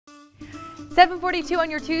7:42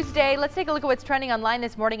 on your Tuesday. Let's take a look at what's trending online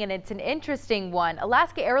this morning, and it's an interesting one.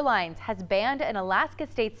 Alaska Airlines has banned an Alaska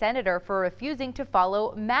state senator for refusing to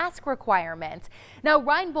follow mask requirements. Now,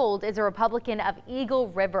 Reinbold is a Republican of Eagle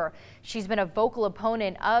River. She's been a vocal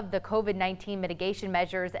opponent of the COVID-19 mitigation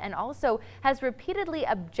measures and also has repeatedly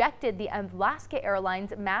objected the Alaska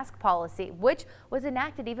Airlines mask policy, which was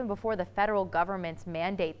enacted even before the federal government's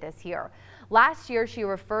mandate this year. Last year, she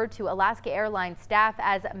referred to Alaska Airlines staff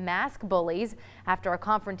as mask bullies after a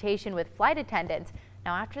confrontation with flight attendants.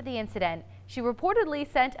 Now, after the incident, she reportedly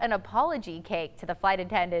sent an apology cake to the flight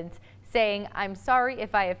attendants saying, "I'm sorry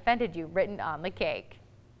if I offended you," written on the cake.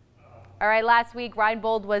 All right, last week,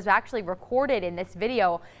 Reinbold was actually recorded in this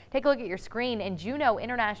video. Take a look at your screen in Juneau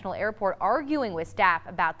International Airport arguing with staff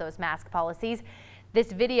about those mask policies.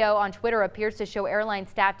 This video on Twitter appears to show airline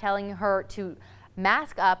staff telling her to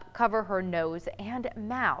mask up, cover her nose and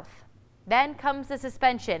mouth. Then comes the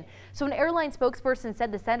suspension. So an airline spokesperson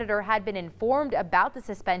said the senator had been informed about the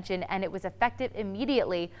suspension and it was effective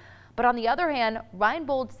immediately. But on the other hand,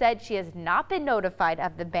 Reinbold said she has not been notified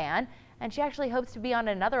of the ban and she actually hopes to be on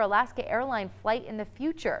another Alaska airline flight in the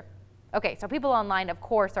future. Okay, so people online, of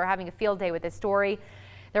course, are having a field day with this story.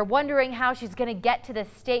 They're wondering how she's going to get to the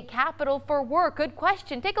state capitol for work. Good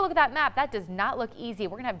question. Take a look at that map. That does not look easy.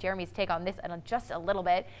 We're going to have Jeremy's take on this in just a little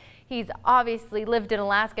bit. He's obviously lived in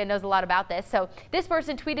Alaska and knows a lot about this. So this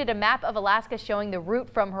person tweeted a map of Alaska showing the route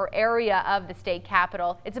from her area of the state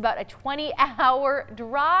capitol. It's about a 20-hour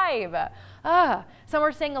drive. Some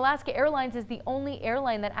are saying Alaska Airlines is the only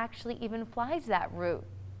airline that actually even flies that route.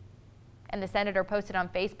 And the senator posted on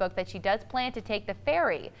Facebook that she does plan to take the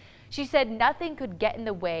ferry. She said nothing could get in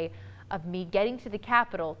the way of me getting to the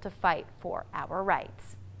Capitol to fight for our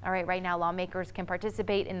rights. All right, right now lawmakers can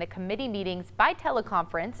participate in the committee meetings by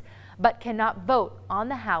teleconference, but cannot vote on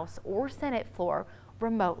the House or Senate floor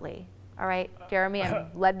remotely. All right, Jeremy,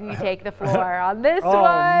 I'm letting you take the floor on this one.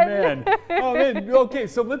 Man. Oh, man. Okay,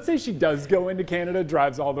 so let's say she does go into Canada,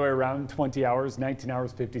 drives all the way around 20 hours, 19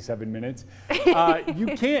 hours, 57 minutes. You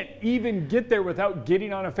can't even get there without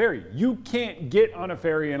getting on a ferry. You can't get on a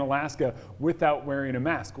ferry in Alaska without wearing a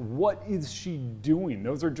mask. What is she doing?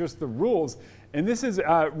 Those are just the rules. And this is,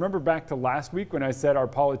 remember back to last week when I said our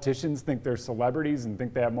politicians think they're celebrities and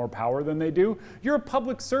think they have more power than they do? You're a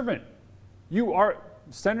public servant. You are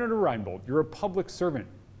Senator Reinbold, you're a public servant.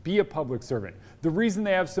 Be a public servant. The reason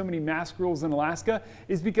they have so many mask rules in Alaska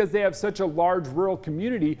is because they have such a large rural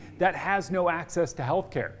community that has no access to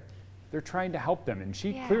health care. They're trying to help them, and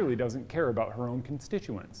she clearly doesn't care about her own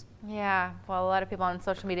constituents. Yeah, well, a lot of people on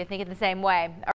social media think it the same way.